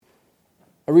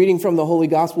A reading from the Holy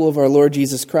Gospel of our Lord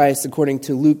Jesus Christ according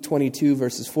to Luke 22,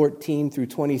 verses 14 through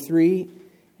 23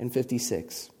 and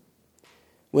 56.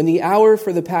 When the hour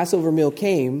for the Passover meal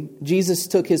came, Jesus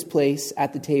took his place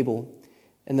at the table,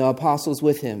 and the apostles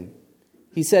with him.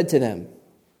 He said to them,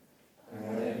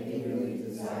 I have eagerly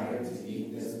desired to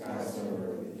eat this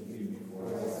Passover with you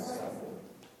before I suffer.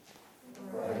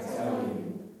 For I tell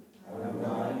you, I will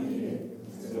not eat it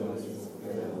until it is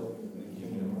fulfilled in the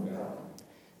kingdom of God.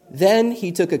 Then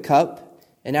he took a cup,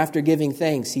 and after giving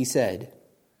thanks, he said,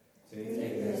 Take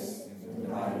this and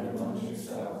divide it among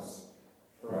yourselves.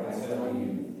 For I tell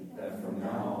you that from now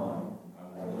on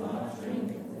I will not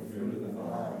drink of the fruit of the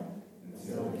vine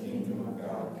until the kingdom of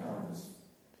God comes.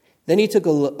 Then he took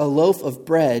a loaf of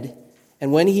bread,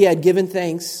 and when he had given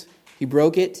thanks, he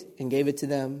broke it and gave it to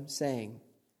them, saying,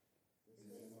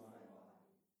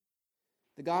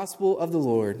 The Gospel of the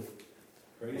Lord.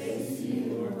 Praise to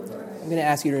you, Lord Christ. I'm going to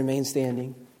ask you to remain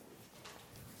standing.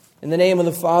 In the name of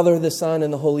the Father, the Son,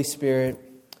 and the Holy Spirit,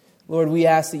 Lord, we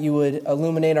ask that you would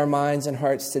illuminate our minds and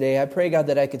hearts today. I pray, God,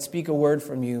 that I could speak a word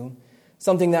from you,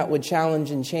 something that would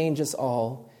challenge and change us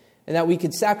all, and that we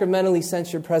could sacramentally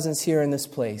sense your presence here in this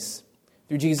place.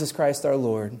 Through Jesus Christ our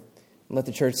Lord. And let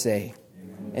the church say,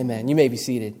 Amen. You may be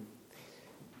seated.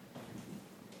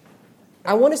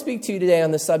 I want to speak to you today on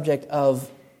the subject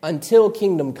of until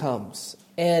kingdom comes.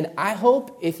 And I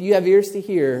hope, if you have ears to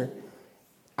hear,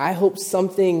 I hope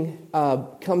something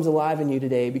comes alive in you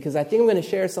today, because I think I'm going to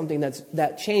share something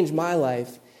that changed my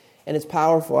life, and it's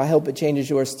powerful. I hope it changes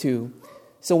yours too.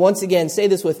 So once again, say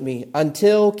this with me.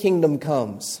 Until kingdom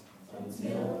comes.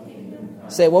 Until kingdom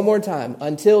comes. Say it one more time.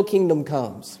 Until kingdom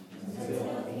comes.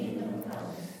 Until kingdom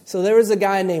comes. So there was a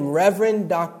guy named Reverend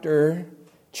Dr.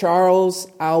 Charles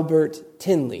Albert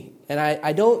Tindley. And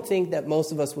I don't think that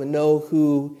most of us would know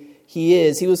who he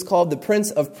is. He was called the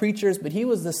Prince of Preachers, but he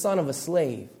was the son of a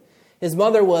slave. His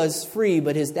mother was free,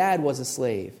 but his dad was a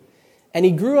slave. And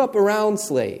he grew up around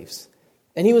slaves.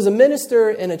 And he was a minister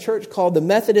in a church called the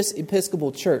Methodist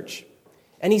Episcopal Church.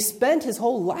 And he spent his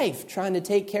whole life trying to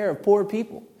take care of poor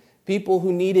people, people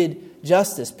who needed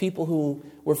justice, people who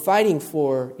were fighting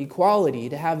for equality,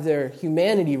 to have their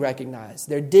humanity recognized,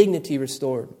 their dignity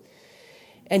restored.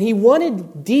 And he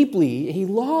wanted deeply, he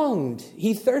longed,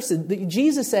 he thirsted.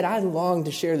 Jesus said, I long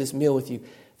to share this meal with you.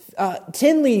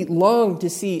 Tindley longed to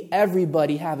see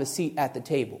everybody have a seat at the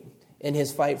table in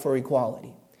his fight for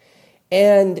equality.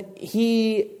 And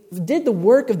he did the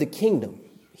work of the kingdom.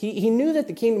 He knew that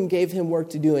the kingdom gave him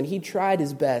work to do, and he tried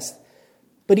his best.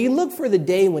 But he looked for the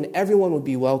day when everyone would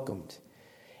be welcomed.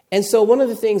 And so one of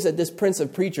the things that this Prince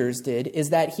of Preachers did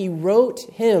is that he wrote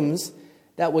hymns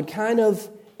that would kind of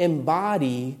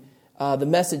embody the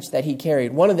message that he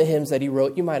carried. One of the hymns that he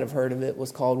wrote, you might have heard of it,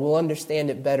 was called We'll Understand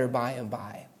It Better By and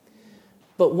By.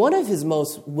 But one of his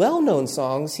most well-known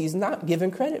songs he's not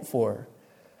given credit for,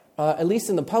 at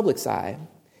least in the public's eye.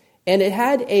 And it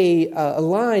had a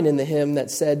line in the hymn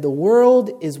that said, The world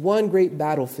is one great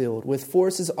battlefield with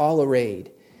forces all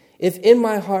arrayed. If in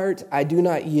my heart I do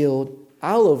not yield,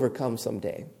 I'll overcome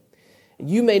someday.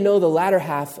 You may know the latter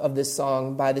half of this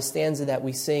song by the stanza that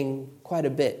we sing quite a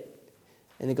bit.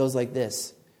 And it goes like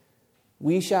this.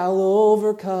 We shall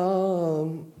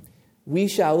overcome. We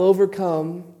shall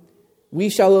overcome. We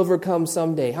shall overcome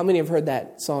someday. How many have heard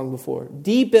that song before?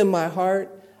 Deep in my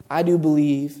heart, I do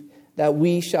believe that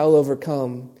we shall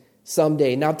overcome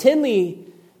someday. Now, Tindley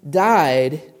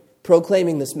died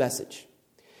proclaiming this message.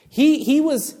 He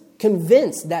was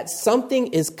convinced that something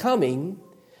is coming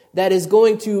that is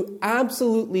going to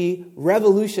absolutely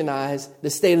revolutionize the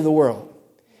state of the world.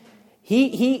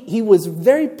 He was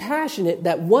very passionate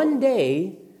that one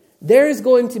day there is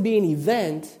going to be an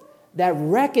event that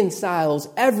reconciles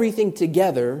everything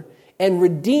together and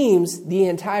redeems the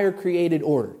entire created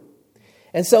order.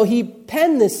 And so he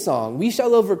penned this song, We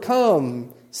Shall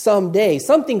Overcome Someday.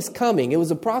 Something's coming. It was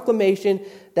a proclamation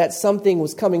that something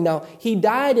was coming. Now, he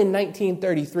died in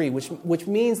 1933, which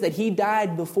means that he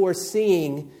died before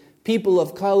seeing people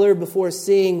of color,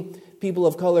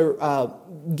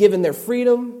 given their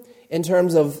freedom in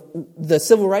terms of the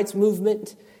civil rights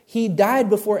movement. He died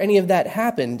before any of that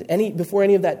happened, before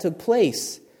any of that took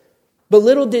place. But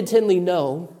little did Tindley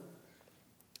know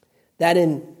that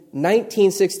in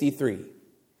 1963,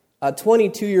 a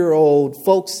 22-year-old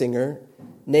folk singer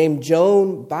named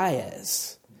Joan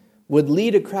Baez would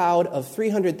lead a crowd of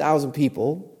 300,000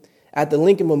 people at the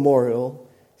Lincoln Memorial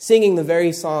singing the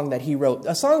very song that he wrote,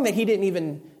 a song that he didn't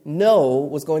even know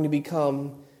was going to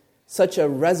become such a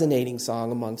resonating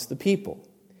song amongst the people.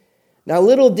 Now,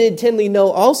 little did Tindley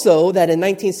know also that in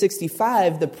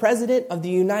 1965, the President of the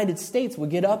United States would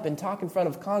get up and talk in front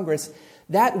of Congress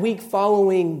That week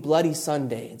following Bloody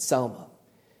Sunday in Selma.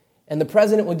 And the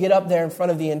president would get up there in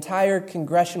front of the entire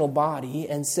congressional body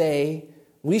and say,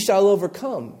 "We shall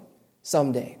overcome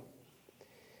someday."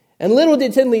 And little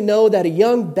did Tinley know that a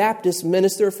young Baptist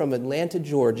minister from Atlanta,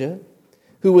 Georgia,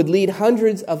 who would lead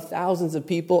hundreds of thousands of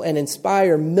people and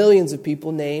inspire millions of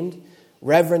people, named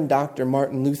Reverend Dr.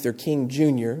 Martin Luther King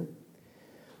Jr.,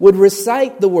 would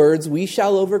recite the words, "We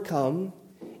shall overcome,"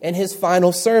 in his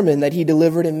final sermon that he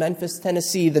delivered in Memphis,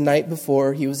 Tennessee, the night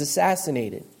before he was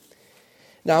assassinated.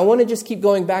 Now, I want to just keep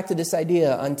going back to this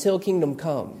idea, until kingdom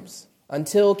comes.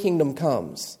 Until kingdom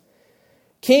comes.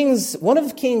 One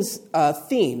of King's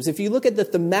themes, if you look at the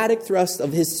thematic thrust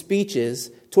of his speeches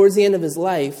towards the end of his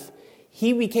life,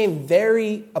 he became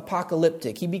very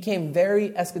apocalyptic. He became very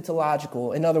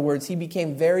eschatological. In other words, he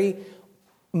became very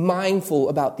mindful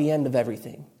about the end of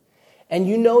everything. And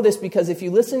you know this because if you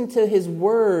listen to his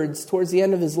words towards the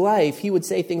end of his life, he would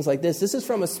say things like this. This is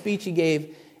from a speech he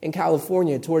gave in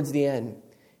California towards the end.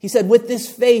 He said, "With this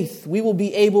faith, we will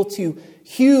be able to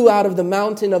hew out of the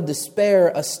mountain of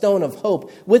despair a stone of hope.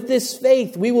 With this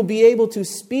faith, we will be able to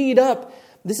speed up."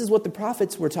 This is what the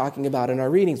prophets were talking about in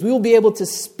our readings. We will be able to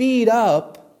speed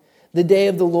up the day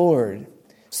of the Lord.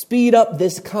 Speed up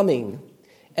this coming.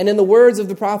 And in the words of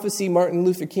the prophecy, Dr. Martin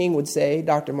Luther King would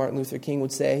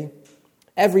say,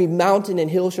 "Every mountain and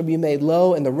hill shall be made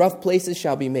low, and the rough places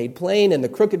shall be made plain, and the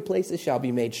crooked places shall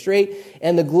be made straight,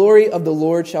 and the glory of the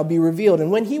Lord shall be revealed."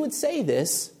 And when he would say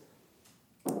this,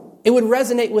 it would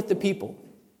resonate with the people.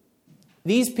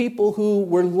 These people who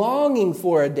were longing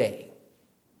for a day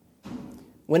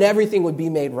when everything would be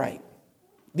made right.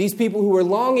 These people who were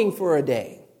longing for a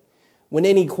day when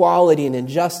inequality and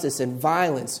injustice and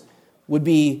violence would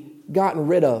be gotten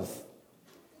rid of.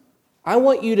 I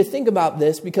want you to think about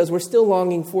this because we're still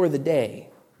longing for the day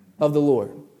of the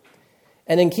Lord.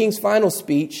 And in King's final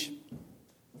speech,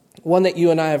 one that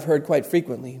you and I have heard quite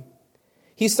frequently,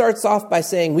 he starts off by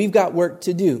saying, "We've got work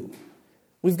to do.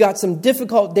 We've got some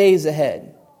difficult days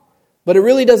ahead. But it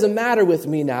really doesn't matter with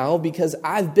me now because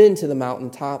I've been to the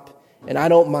mountaintop and I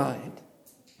don't mind.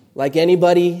 Like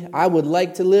anybody, I would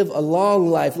like to live a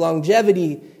long life.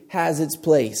 Longevity has its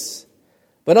place.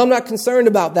 But I'm not concerned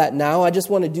about that now. I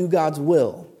just want to do God's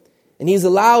will. And he's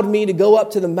allowed me to go up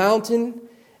to the mountain,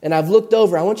 and I've looked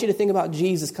over." I want you to think about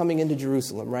Jesus coming into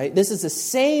Jerusalem, right? This is the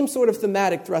same sort of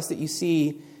thematic thrust that you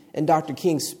see in Dr.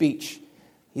 King's speech.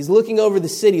 He's looking over the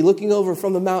city, looking over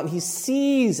from the mountain. He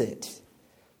sees it.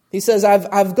 He says,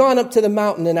 I've gone up to the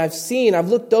mountain, and I've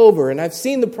looked over, and I've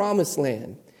seen the promised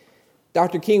land.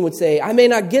 Dr. King would say, "I may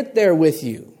not get there with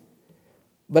you,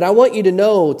 but I want you to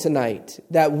know tonight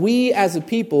that we as a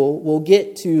people will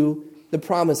get to the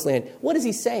promised land." What is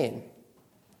he saying?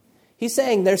 He's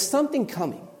saying there's something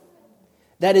coming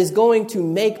that is going to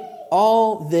make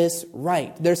all this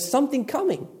right. There's something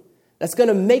coming that's going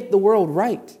to make the world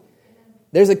right.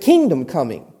 There's a kingdom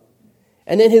coming.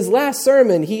 And in his last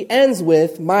sermon, he ends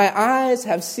with, "My eyes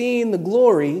have seen the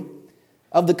glory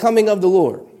of the coming of the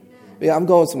Lord." Yeah, I'm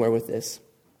going somewhere with this.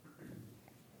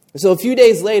 So a few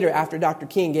days later, after Dr.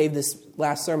 King gave this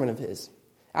last sermon of his,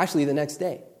 actually the next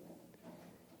day,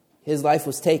 his life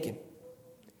was taken.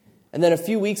 And then a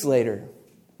few weeks later,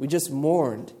 we just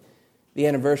mourned the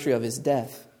anniversary of his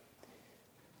death.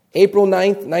 April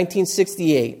 9th,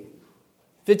 1968,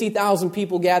 50,000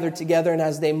 people gathered together, and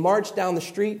as they marched down the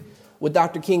street with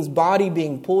Dr. King's body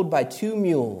being pulled by 2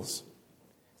 mules,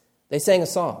 they sang a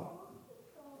song.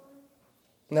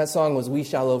 And that song was "We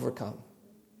Shall Overcome."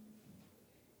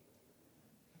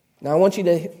 Now, I want you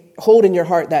to hold in your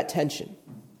heart that tension.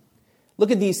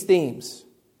 Look at these themes.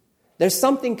 There's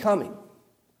something coming.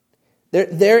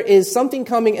 There is something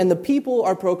coming, and the people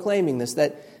are proclaiming this,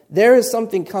 that there is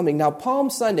something coming. Now, Palm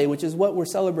Sunday, which is what we're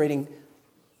celebrating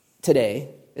today,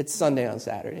 it's Sunday on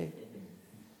Saturday,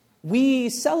 we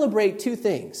celebrate 2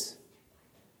 things.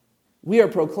 We are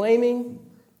proclaiming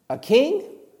a king,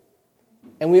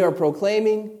 and we are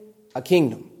proclaiming a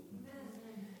kingdom.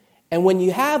 And when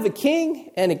you have a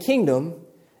king and a kingdom,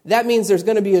 that means there's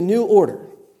going to be a new order,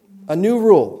 a new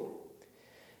rule.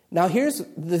 Now, here's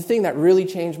the thing that really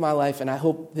changed my life, and I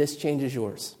hope this changes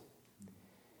yours.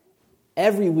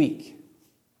 Every week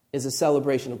is a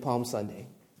celebration of Palm Sunday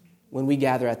when we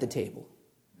gather at the table.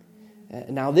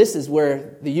 Now, this is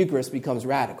where the Eucharist becomes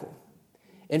radical.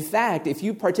 In fact, if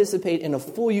you participate in a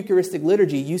full Eucharistic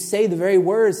liturgy, you say the very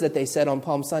words that they said on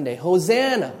Palm Sunday.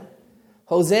 Hosanna,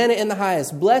 Hosanna in the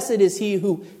highest. Blessed is he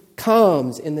who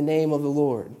comes in the name of the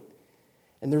Lord.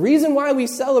 And the reason why we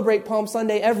celebrate Palm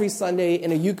Sunday every Sunday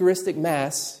in a Eucharistic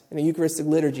Mass, in a Eucharistic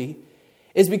liturgy,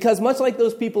 is because much like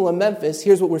those people in Memphis,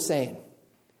 here's what we're saying.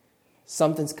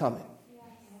 Something's coming.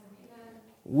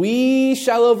 We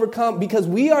shall overcome because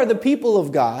we are the people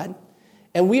of God.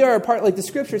 And we are a part, like the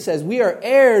scripture says, we are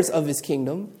heirs of his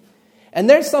kingdom. And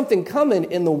there's something coming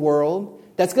in the world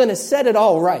that's going to set it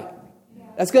all right.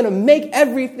 That's going to make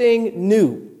everything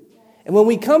new. And when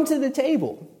we come to the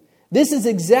table, this is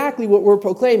exactly what we're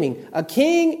proclaiming. A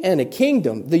king and a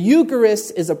kingdom. The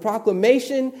Eucharist is a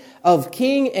proclamation of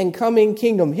king and coming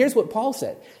kingdom. Here's what Paul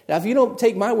said. Now, if you don't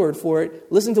take my word for it,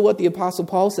 listen to what the Apostle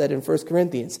Paul said in 1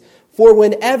 Corinthians. For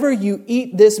whenever you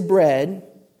eat this bread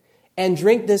and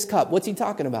drink this cup. What's he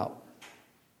talking about?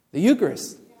 The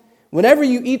Eucharist. Whenever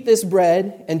you eat this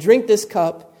bread and drink this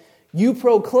cup, you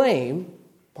proclaim,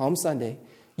 Palm Sunday,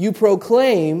 you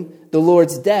proclaim the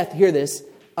Lord's death, hear this,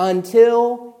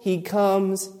 until he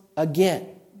comes again.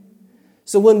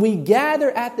 So when we gather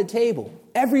at the table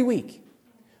every week,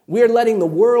 we are letting the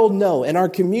world know and our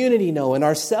community know and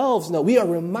ourselves know. We are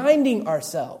reminding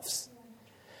ourselves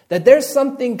that there's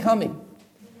something coming.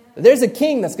 That there's a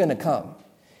king that's going to come.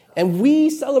 And we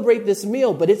celebrate this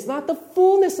meal, but it's not the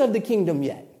fullness of the kingdom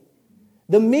yet.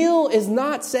 The meal is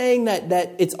not saying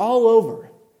that it's all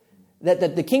over,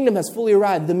 that the kingdom has fully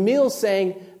arrived. The meal is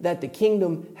saying that the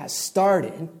kingdom has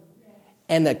started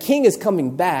and the king is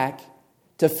coming back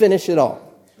to finish it all.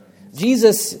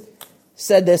 Jesus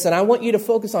said this, and I want you to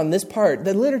focus on this part.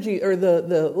 The liturgy or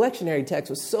the lectionary text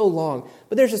was so long,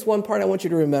 but there's just one part I want you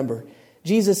to remember.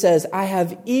 Jesus says, I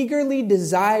have eagerly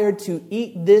desired to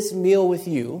eat this meal with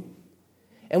you.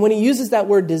 And when he uses that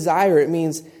word desire, it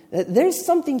means that there's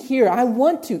something here. I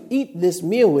want to eat this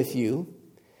meal with you.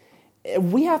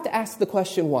 We have to ask the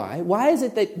question, why? Why is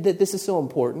it that this is so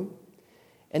important?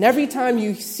 And every time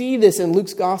you see this in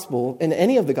Luke's gospel, in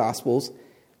any of the gospels,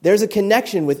 there's a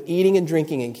connection with eating and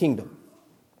drinking and kingdom.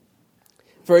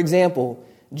 For example,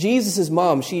 Jesus'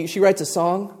 mom, she writes a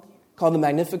song called the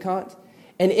Magnificat.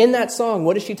 And in that song,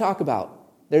 what does she talk about?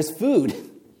 There's food.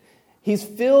 He's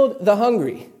filled the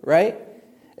hungry, right?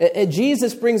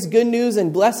 Jesus brings good news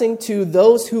and blessing to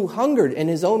those who hungered, in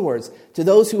his own words, to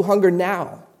those who hunger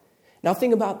now. Now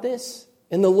think about this.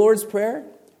 In the Lord's Prayer,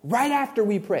 right after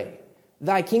we pray,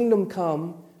 thy kingdom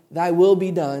come, thy will be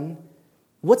done.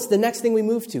 What's the next thing we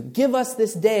move to? Give us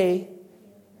this day.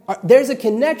 There's a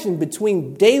connection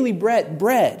between daily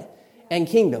bread and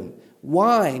kingdom.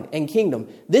 Wine and kingdom.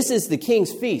 This is the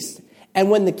king's feast. And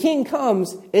when the king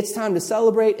comes, it's time to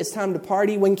celebrate. It's time to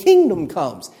party. When kingdom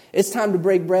comes, it's time to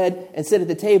break bread and sit at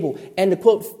the table. And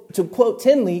to quote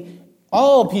Tinley,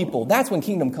 all people, that's when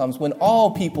kingdom comes, when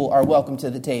all people are welcome to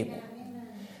the table.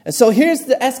 And so here's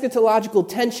the eschatological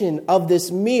tension of this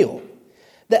meal.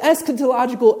 The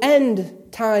eschatological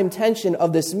end time tension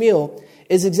of this meal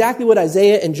is exactly what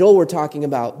Isaiah and Joel were talking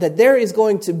about, that there is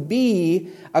going to be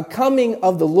a coming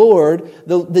of the Lord,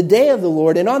 the day of the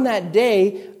Lord, and on that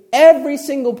day, every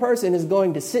single person is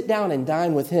going to sit down and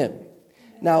dine with him.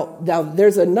 Now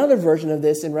there's another version of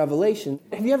this in Revelation.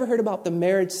 Have you ever heard about the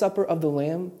marriage supper of the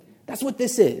Lamb? That's what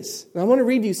this is. Now I want to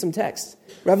read you some text.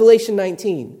 Revelation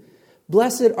 19.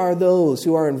 Blessed are those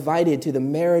who are invited to the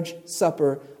marriage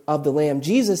supper of the Lamb.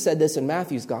 Jesus said this in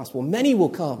Matthew's gospel. Many will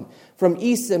come from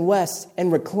east and west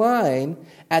and recline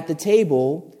at the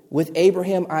table with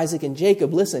Abraham, Isaac, and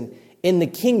Jacob. Listen, in the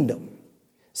kingdom.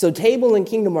 So table and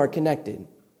kingdom are connected.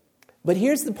 But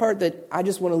here's the part that I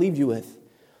just want to leave you with.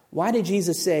 Why did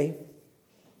Jesus say,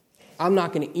 I'm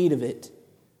not going to eat of it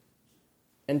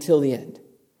until the end?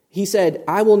 He said,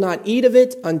 I will not eat of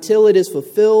it until it is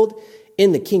fulfilled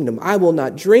in the kingdom. I will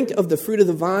not drink of the fruit of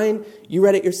the vine. You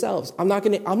read it yourselves. I'm not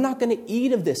going to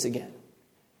eat of this again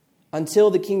until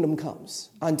the kingdom comes.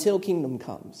 Until kingdom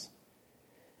comes.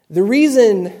 The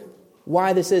reason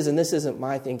why this is, and this isn't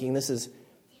my thinking, this is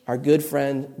our good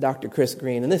friend, Dr. Chris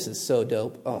Green, and this is so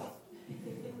dope. Oh,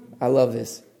 I love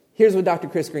this. Here's what Dr.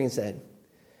 Chris Green said.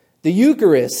 The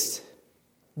Eucharist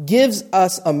gives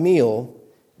us a meal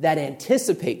that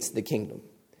anticipates the kingdom.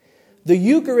 The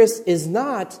Eucharist is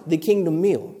not the kingdom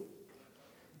meal.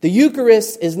 The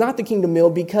Eucharist is not the kingdom meal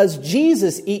because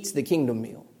Jesus eats the kingdom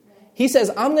meal. He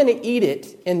says, I'm going to eat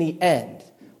it in the end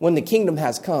when the kingdom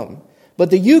has come.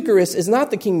 But the Eucharist is not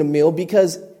the kingdom meal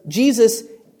because Jesus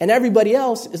and everybody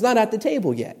else is not at the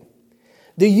table yet.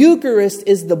 The Eucharist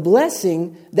is the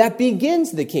blessing that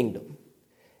begins the kingdom.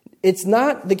 It's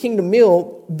not the kingdom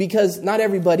meal because not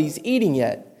everybody's eating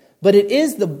yet. But it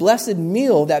is the blessed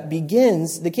meal that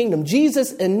begins the kingdom.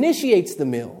 Jesus initiates the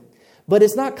meal, but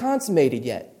it's not consummated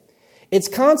yet. It's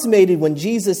consummated when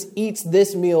Jesus eats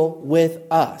this meal with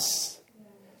us.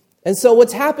 And so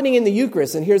what's happening in the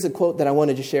Eucharist, and here's a quote that I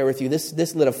wanted to share with you.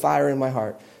 This lit a fire in my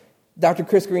heart. Dr.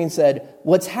 Chris Green said,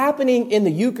 what's happening in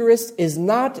the Eucharist is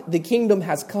not the kingdom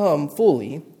has come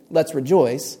fully. Let's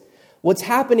rejoice. What's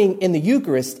happening in the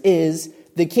Eucharist is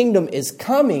the kingdom is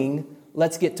coming.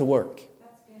 Let's get to work.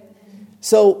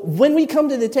 So when we come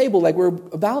to the table, like we're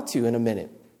about to in a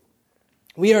minute,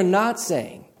 we are not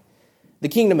saying the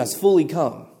kingdom has fully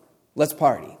come. Let's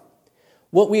party.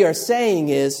 What we are saying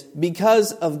is,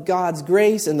 because of God's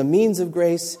grace and the means of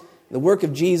grace, the work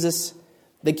of Jesus,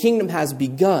 the kingdom has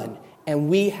begun, and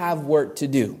we have work to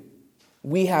do.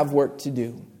 We have work to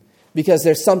do because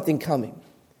there's something coming.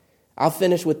 I'll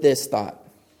finish with this thought.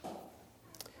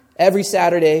 Every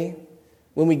Saturday,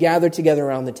 when we gather together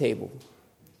around the table,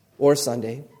 or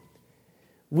Sunday,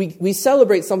 we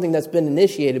celebrate something that's been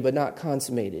initiated but not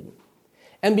consummated.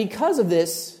 And because of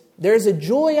this, there's a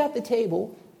joy at the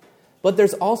table, but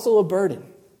there's also a burden.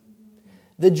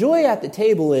 The joy at the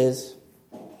table is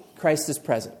Christ is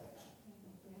present.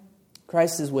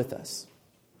 Christ is with us.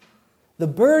 The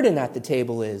burden at the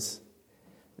table is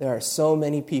there are so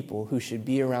many people who should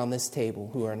be around this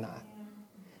table who are not.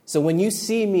 So when you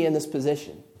see me in this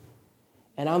position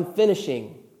and I'm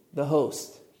finishing the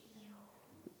host,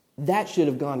 that should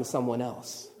have gone to someone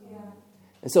else.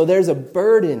 And so there's a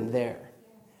burden there.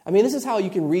 I mean, this is how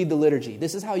you can read the liturgy.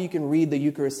 This is how you can read the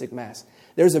Eucharistic Mass.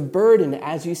 There's a burden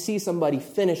as you see somebody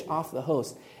finish off the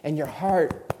host, and your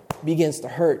heart begins to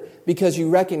hurt because you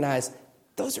recognize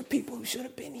those are people who should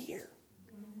have been here.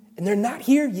 And they're not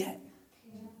here yet,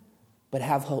 but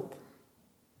have hope.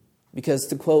 Because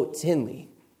to quote Tinley,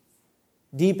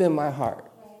 deep in my heart,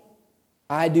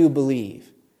 I do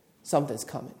believe something's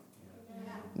coming.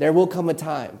 There will come a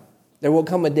time, there will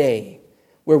come a day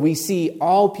where we see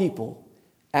all people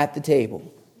at the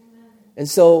table. And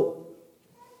so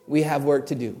we have work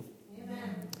to do.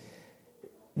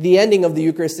 The ending of the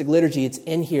Eucharistic liturgy, it's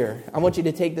in here. I want you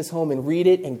to take this home and read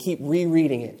it and keep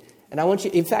rereading it. And I want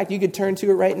you, in fact, you could turn to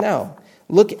it right now.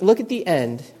 Look at the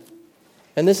end.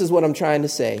 And this is what I'm trying to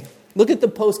say. Look at the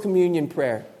post-communion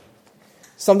prayer.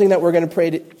 Something that we're going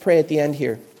to pray at the end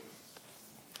here.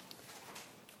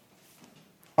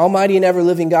 Almighty and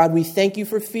ever-living God, we thank you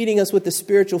for feeding us with the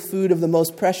spiritual food of the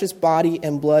most precious body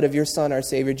and blood of your Son, our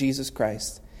Savior, Jesus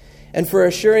Christ, and for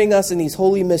assuring us in these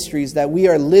holy mysteries that we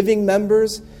are living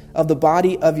members of the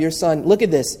body of your Son. Look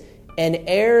at this. And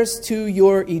heirs to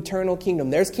your eternal kingdom.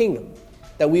 There's kingdom.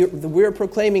 That we're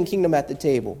proclaiming kingdom at the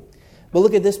table. But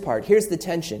look at this part. Here's the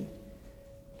tension.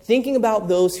 Thinking about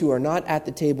those who are not at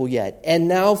the table yet. And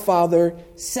now, Father,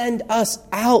 send us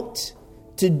out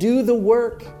to do the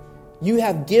work you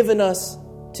have given us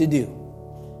to do.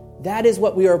 That is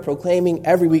what we are proclaiming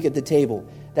every week at the table.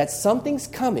 That something's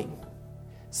coming.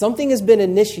 Something has been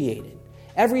initiated.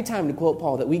 Every time, to quote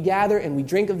Paul, that we gather and we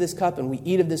drink of this cup and we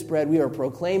eat of this bread, we are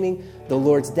proclaiming the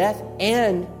Lord's death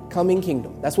and coming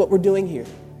kingdom. That's what we're doing here.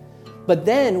 But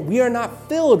then we are not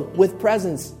filled with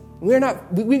presence. We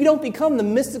don't become the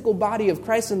mystical body of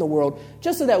Christ in the world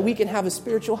just so that we can have a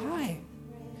spiritual high.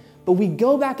 But we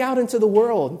go back out into the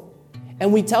world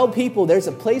and we tell people there's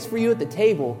a place for you at the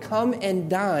table. Come and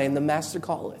dine, the Master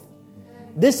calleth.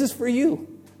 This is for you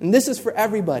and this is for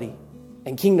everybody.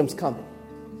 And kingdom's coming.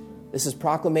 This is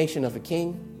proclamation of a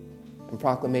king and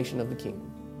proclamation of the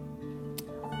kingdom.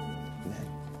 Amen.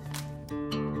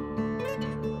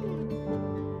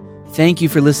 Thank you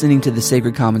for listening to the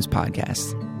Sacred Commons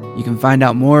podcast. You can find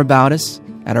out more about us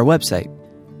at our website,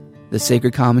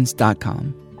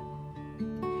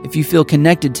 thesacredcommons.com. If you feel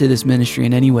connected to this ministry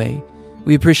in any way,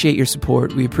 we appreciate your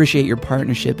support. We appreciate your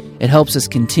partnership. It helps us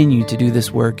continue to do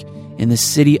this work in the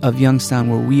city of Youngstown,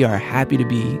 where we are happy to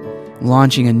be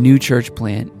launching a new church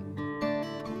plant.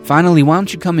 Finally, why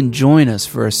don't you come and join us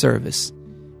for a service?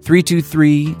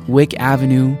 323 Wick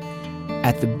Avenue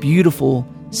at the beautiful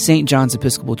St. John's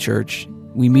Episcopal Church.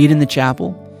 We meet in the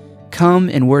chapel. Come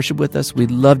and worship with us. We'd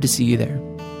love to see you there.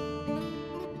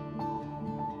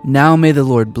 Now may the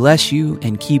Lord bless you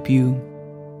and keep you.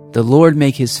 The Lord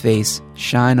make his face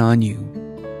shine on you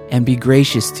and be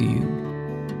gracious to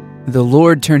you. The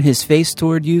Lord turn his face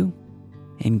toward you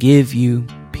and give you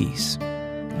peace.